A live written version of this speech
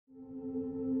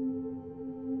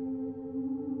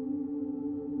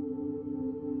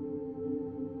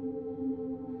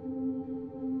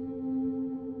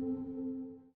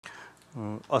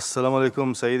As-salamu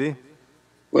alaykum, Sayyidi.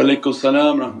 Wa alaykum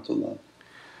salam rahmatullah.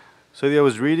 Sayyidi, I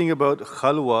was reading about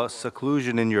khalwa,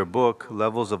 seclusion, in your book,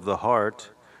 Levels of the Heart.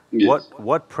 Yes.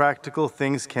 What practical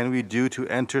things can we do to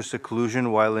enter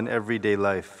seclusion while in everyday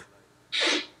life?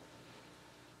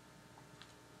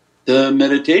 The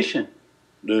meditation,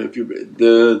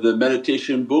 the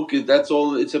meditation book, that's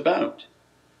all it's about,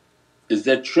 is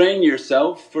that train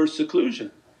yourself for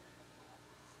seclusion.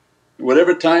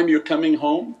 Whatever time you're coming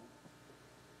home,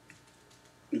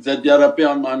 is that, Ya Rabbi,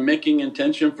 I'm making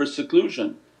intention for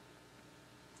seclusion.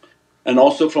 And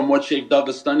also from what Shaykh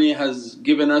Dagestani has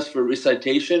given us for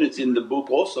recitation, it's in the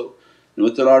book also,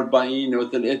 Nu'at al-Arba'een,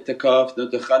 Nu'at al-I'tikaf,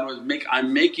 Nu'at al-Khalwa,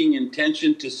 I'm making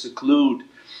intention to seclude.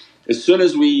 As soon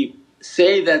as we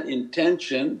say that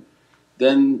intention,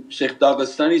 then Shaykh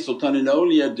Dagestani Sultan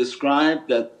al-Awliya described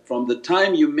that from the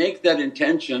time you make that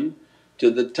intention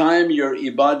to the time your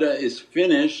ibadah is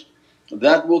finished,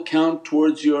 that will count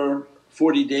towards your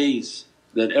 40 days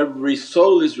that every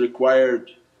soul is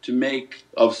required to make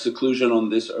of seclusion on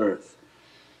this earth.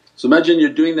 So imagine you're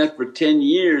doing that for 10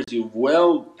 years, you've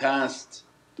well past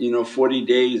 40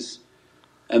 days.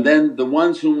 And then the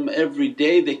ones whom every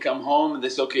day they come home and they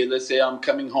say, okay, let's say I'm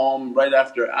coming home right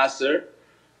after Asr,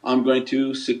 I'm going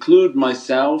to seclude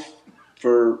myself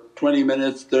for 20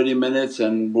 minutes, 30 minutes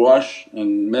and wash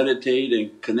and meditate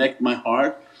and connect my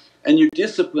heart. And you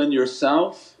discipline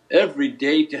yourself every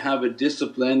day to have a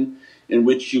discipline in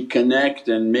which you connect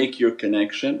and make your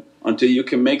connection until you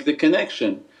can make the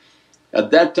connection.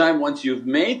 At that time once you've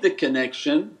made the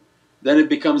connection, then it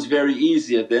becomes very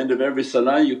easy. At the end of every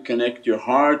salah you connect your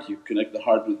heart, you connect the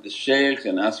heart with the shaykh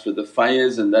and ask for the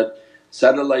faiz and that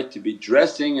satellite to be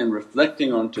dressing and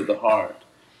reflecting onto the heart.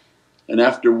 And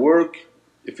after work,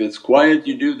 if it's quiet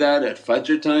you do that at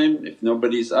Fajr time, if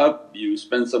nobody's up you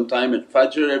spend some time at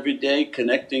Fajr every day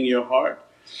connecting your heart.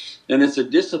 And it's a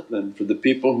discipline for the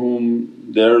people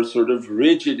whom they're sort of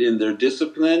rigid in their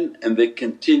discipline and they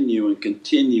continue and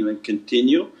continue and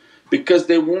continue because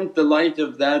they want the light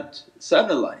of that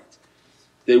satellite.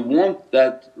 They want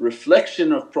that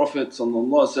reflection of Prophet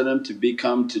to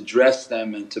become, to dress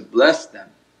them and to bless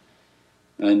them.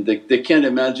 And they can't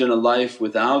imagine a life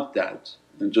without that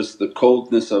and just the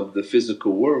coldness of the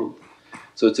physical world.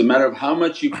 So it's a matter of how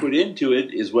much you put into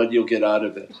it is what you'll get out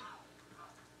of it.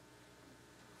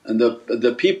 And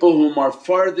the people whom are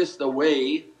farthest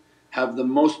away have the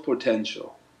most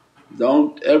potential.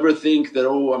 Don't ever think that,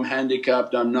 oh I'm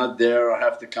handicapped, I'm not there, I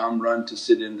have to come run to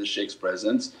sit in the shaykh's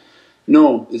presence.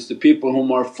 No, it's the people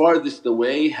whom are farthest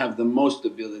away have the most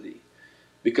ability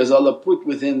because Allah put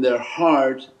within their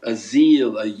heart a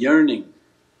zeal, a yearning.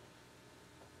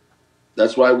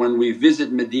 That's why when we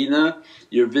visit Medina,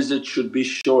 your visit should be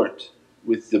short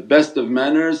with the best of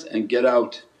manners and get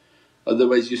out.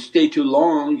 Otherwise you stay too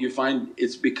long, you find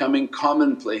it's becoming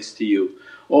commonplace to you.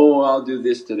 Oh I'll do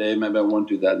this today, maybe I won't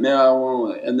do that, maybe I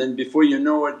won't, and then before you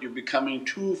know it you're becoming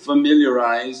too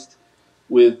familiarized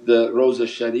with the Rawza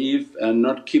Sharif and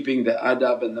not keeping the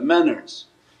adab and the manners.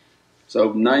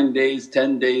 So 9 days,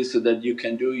 10 days so that you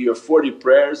can do your 40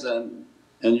 prayers and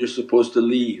you're supposed to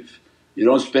leave. You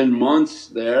don't spend months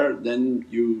there, then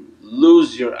you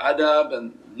lose your adab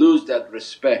and lose that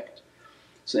respect.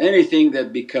 So anything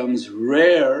that becomes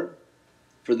rare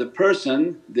for the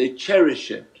person, they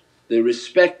cherish it, they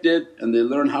respect it and they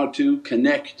learn how to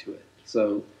connect to it.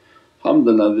 So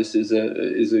alhamdulillah, this is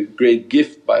a great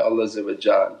gift by Allah.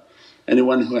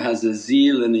 Anyone who has a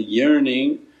zeal and a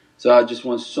yearning, so I just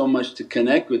want so much to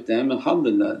connect with them,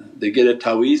 alhamdulillah. They get a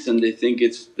taweez and they think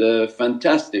it's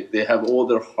fantastic, they have all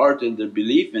their heart and their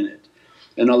belief in it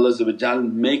and Allah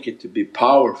make it to be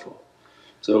powerful.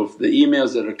 So if the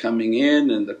emails that are coming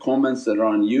in and the comments that are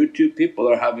on YouTube, people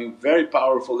are having very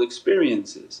powerful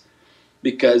experiences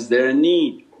because they're in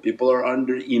need. People are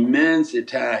under immense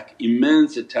attack and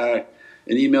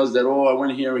emails that, oh I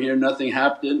went here, nothing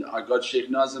happened, I got Shaykh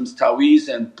Nazim's taweez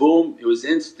and boom it was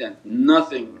instant,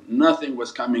 nothing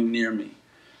was coming near me.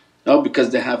 No, because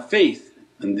they have faith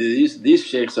and these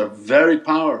shaykhs are very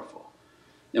powerful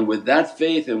and with that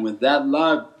faith and with that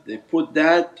love they put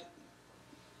that,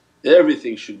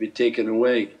 everything should be taken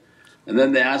away. And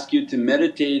then they ask you to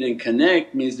meditate and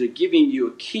connect means they're giving you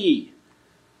a key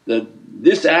that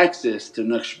this access to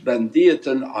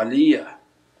Naqshbandiyatul Aliyah,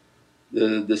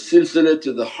 the silsila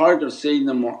to the heart of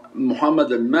Sayyidina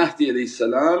Muhammad al-Mahdi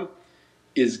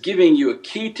is giving you a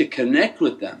key to connect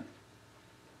with them.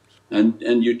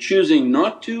 And you're choosing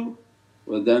not to,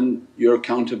 well then you're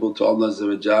accountable to Allah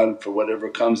for whatever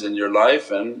comes in your life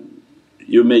and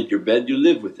you made your bed, you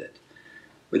live with it.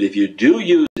 But if you do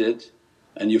use it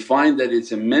and you find that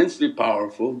it's immensely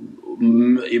powerful,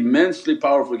 immensely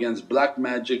powerful against black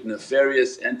magic,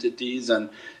 nefarious entities and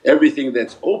everything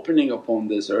that's opening upon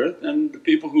this earth, and the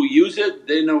people who use it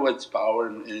they know its power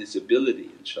and its ability,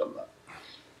 inshaAllah.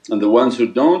 And the ones who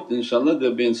don't, inshaAllah,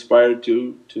 they'll be inspired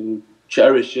to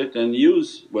cherish it and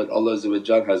use what Allah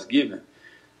has given.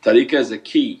 Tariqah is a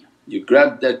key, you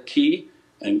grab that key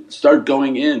and start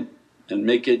going in and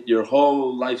make it your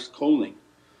whole life's calling,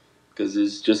 because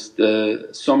there's just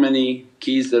so many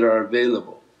keys that are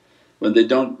available. When they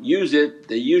don't use it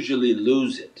they usually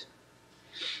lose it.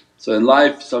 So in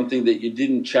life something that you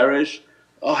didn't cherish,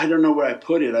 oh I don't know where I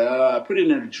put it, I put it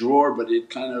in a drawer but it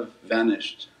kind of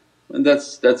vanished. And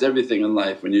that's everything in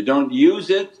life. When you don't use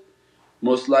it,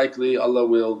 most likely Allah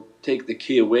will take the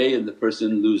key away and the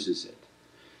person loses it.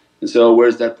 And so,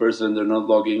 where's that person? They're not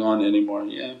logging on anymore.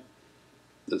 Yeah,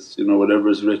 that's whatever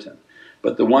is written.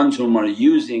 But the ones whom are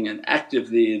using and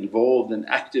actively involved and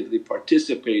actively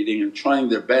participating and trying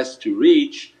their best to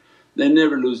reach, they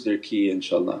never lose their key,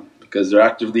 inshaAllah, because they're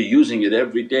actively using it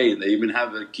every day. They even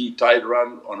have a key tied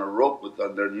around on a rope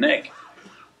on their neck.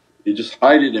 You just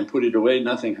hide it and put it away,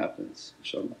 nothing happens,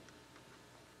 inshaAllah.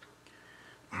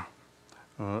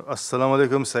 As-salamu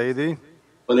alaykum Sayyidi.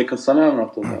 Wa alaykum as-salam wa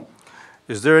rahmatullah.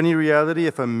 Is there any reality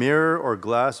if a mirror or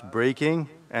glass breaking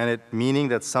and it meaning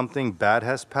that something bad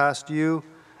has passed you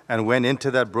and went into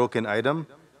that broken item?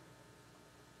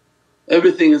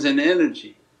 Everything is an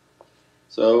energy.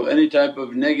 So any type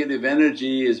of negative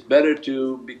energy is better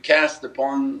to be cast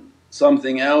upon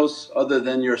something else other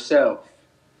than yourself.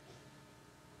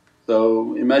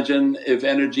 So imagine if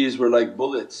energies were like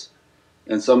bullets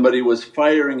and somebody was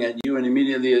firing at you and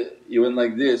immediately you went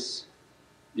like this,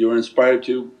 you were inspired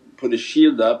to put a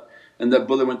shield up and that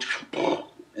bullet went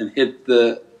and hit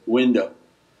the window.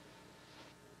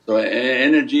 So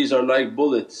energies are like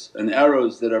bullets and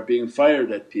arrows that are being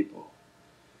fired at people.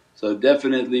 So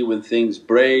definitely when things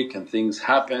break and things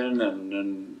happen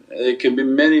and it can be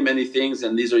many things,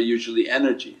 and these are usually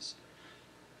energies.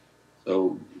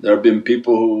 So there have been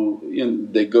people who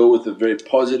they go with a very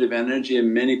positive energy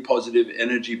and many positive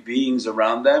energy beings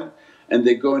around them, and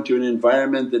they go into an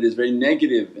environment that is very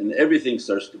negative and everything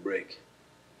starts to break.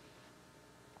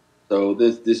 So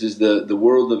this is the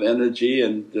world of energy,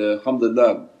 and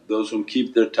alhamdulillah those who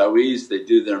keep their taweez, they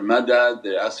do their madad,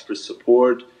 they ask for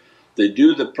support, they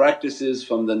do the practices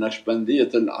from the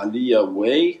Naqshbandiyat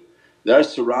way, they are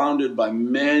surrounded by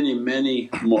many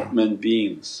mu'min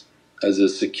beings as a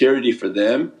security for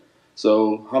them.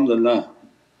 So alhamdulillah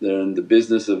they're in the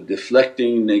business of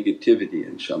deflecting negativity,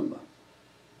 inshaAllah.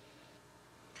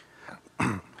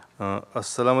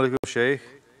 As-salamu alaykum Shaykh.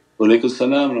 Wa alaykum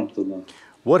as-salam wa rahmatullah.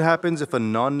 What happens if a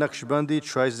non-Naqshbandi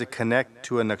tries to connect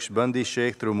to a Naqshbandi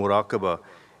Shaykh through muraqabah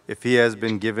if he's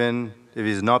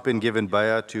not been given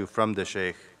bay'ah from the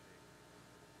Shaykh?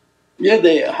 Yeah,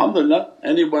 alhamdulillah,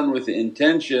 anyone with the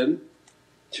intention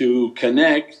to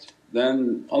connect,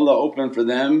 then Allah opened for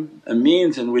them a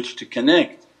means in which to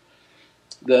connect.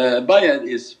 The bay'at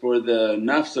is for the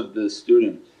nafs of the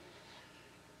student.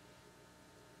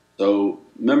 So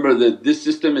remember that this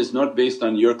system is not based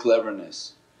on your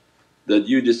cleverness, that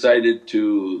you decided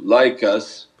to like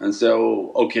us and say,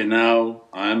 oh okay now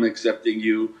I'm accepting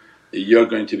you, you're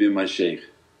going to be my shaykh.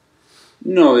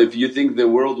 No, if you think the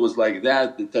world was like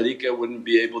that, the tariqah wouldn't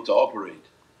be able to operate.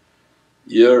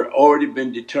 You're already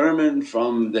been determined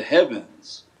from the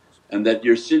heavens, and that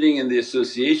you're sitting in the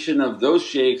association of those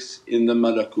shaykhs in the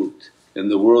malakut, in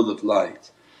the world of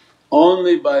light.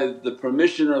 Only by the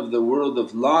permission of the world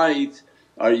of light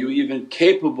are you even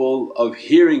capable of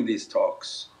hearing these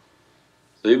talks.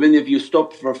 So even if you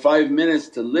stop for 5 minutes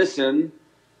to listen,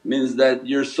 means that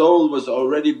your soul was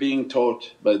already being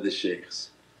taught by the shaykhs.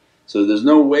 So there's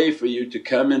no way for you to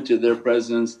come into their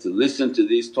presence to listen to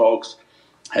these talks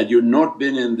had you not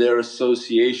been in their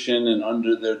association and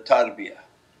under their tarbiyah.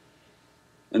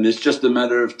 And it's just a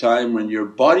matter of time when your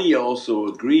body also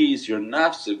agrees, your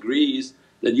nafs agrees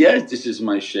that, yes this is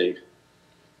my shaykh.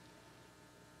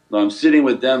 Now I'm sitting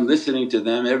with them, listening to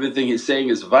them, everything he's saying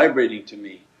is vibrating to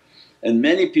me. And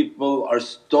many people are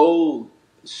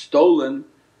stolen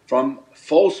from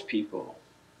false people,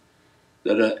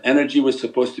 that an energy was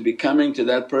supposed to be coming to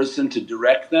that person to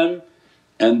direct them,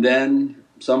 and then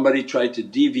somebody tried to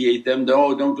deviate them,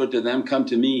 oh don't go to them, come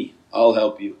to me, I'll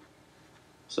help you.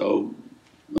 So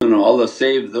Allah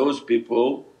save those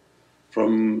people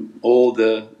from all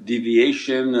the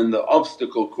deviation and the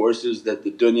obstacle courses that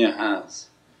the dunya has.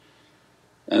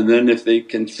 And then if they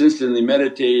consistently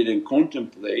meditate and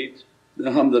contemplate,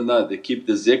 Alhamdulillah, they keep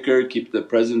the zikr, keep the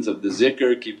presence of the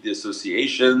zikr, keep the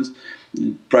associations,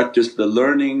 practice the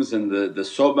learnings and the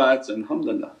sobats, and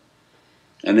alhamdulillah.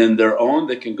 And in their own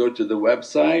they can go to the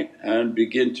website and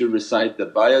begin to recite the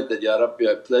bayat that, Ya Rabbi,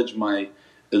 I pledge my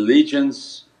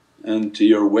allegiance and to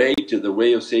your way, to the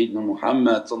way of Sayyidina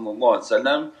Muhammad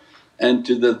and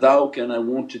to the dhawq, and I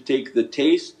want to take the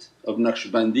taste of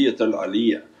Naqshbandiyat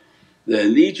al-Aliyah. The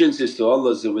allegiance is to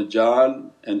Allah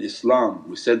and Islam.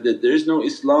 We said that there is no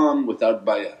Islam without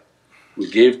bayah. We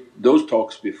gave those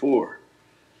talks before,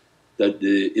 that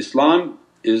the Islam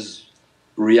is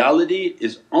reality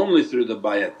is only through the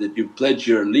bayat, that you pledge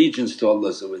your allegiance to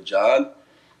Allah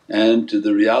and to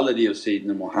the reality of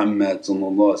Sayyidina Muhammad,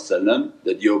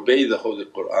 that you obey the Holy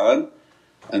Qur'an,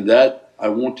 and that I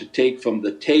want to take from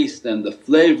the taste and the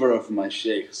flavour of my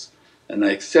shaykhs, and I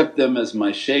accept them as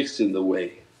my shaykhs in the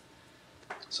way.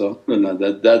 So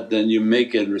alhamdulillah, that then you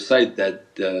make and recite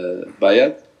that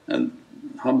bayat, and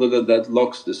alhamdulillah that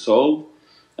locks the soul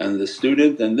and the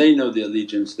student, and they know the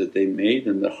allegiance that they made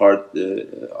and the heart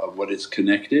of what is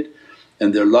connected,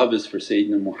 and their love is for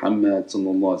Sayyidina Muhammad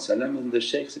and the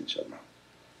shaykhs, inshaAllah.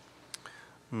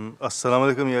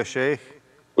 As-salamu alaykum ya Shaykh.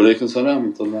 Wa alaykum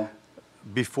salam wa rahmatullah.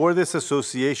 Before this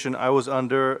association I was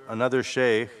under another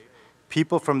shaykh.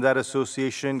 People from that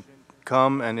association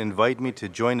come and invite me to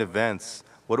join events.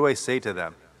 What do I say to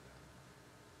them?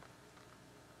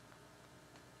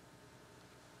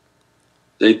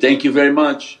 Say, thank you very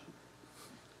much.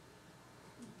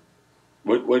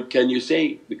 What can you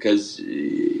say? Because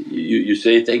you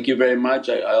say, thank you very much,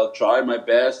 I'll try my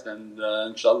best, and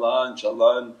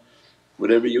inshaAllah, and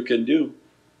whatever you can do.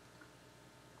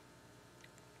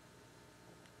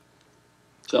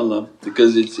 InshaAllah,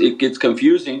 because it gets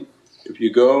confusing if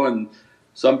you go and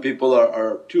some people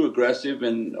are too aggressive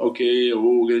and, okay,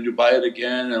 oh, we're going to do bayat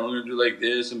again and we're going to do like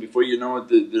this, and before you know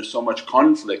it there's so much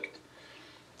conflict.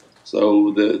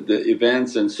 So the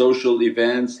events and social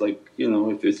events, like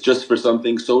if it's just for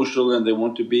something social and they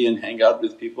want to be and hang out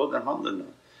with people, then alhamdulillah.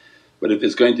 But if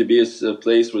it's going to be a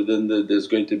place where then there's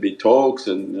going to be talks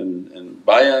and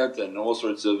bayat and all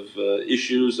sorts of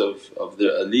issues of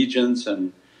their allegiance,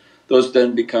 and those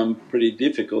then become pretty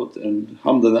difficult, and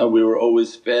alhamdulillah we were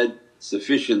always fed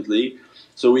sufficiently,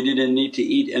 so we didn't need to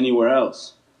eat anywhere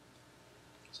else.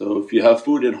 So if you have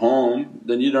food at home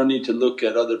then you don't need to look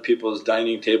at other people's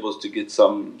dining tables to get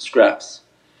some scraps.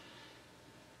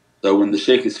 So when the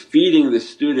shaykh is feeding the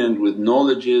student with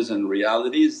knowledges and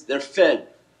realities, they're fed,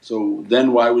 so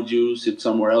then why would you sit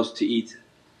somewhere else to eat?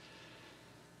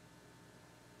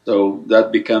 So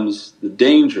that becomes the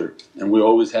danger, and we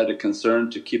always had a concern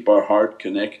to keep our heart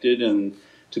connected and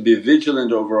to be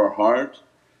vigilant over our heart,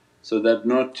 so that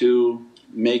not to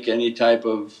make any type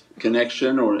of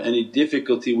connection or any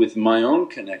difficulty with my own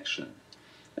connection.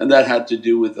 And that had to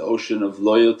do with the ocean of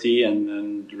loyalty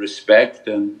and respect,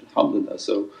 and alhamdulillah.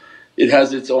 So it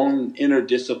has its own inner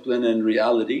discipline and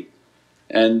reality,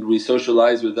 and we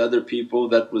socialize with other people,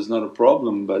 that was not a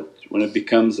problem. But when it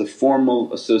becomes a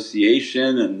formal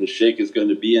association and the shaykh is going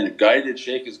to be and a guided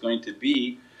shaykh is going to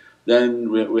be,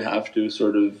 then we have to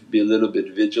sort of be a little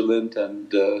bit vigilant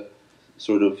and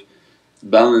sort of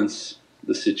balance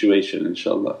the situation,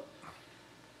 inshaAllah.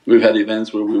 We've had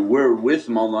events where we were with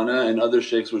Mawlana and other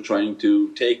shaykhs were trying to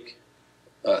take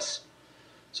us.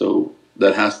 So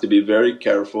that has to be very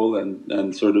careful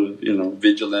and sort of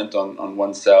vigilant on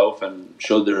oneself, and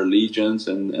show their allegiance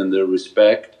and their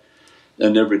respect,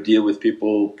 and never deal with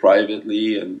people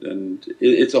privately, and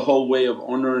it's a whole way of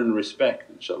honour and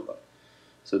respect, inshaAllah.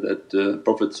 So that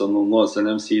Prophet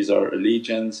sees our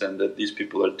allegiance, and that these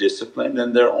people are disciplined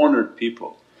and they're honoured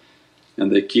people,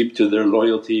 and they keep to their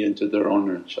loyalty and to their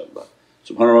honour, inshaAllah.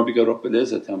 Subhana rabbika rabbil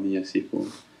izzati amma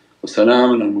yasifoon wa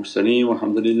salaamun al mursaleen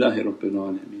walhamdulillahi rabbil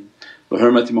alameen. Bi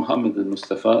hurmati Muhammadan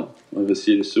Mustafa wa bi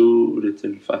siri Surat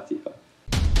al-Fatiha.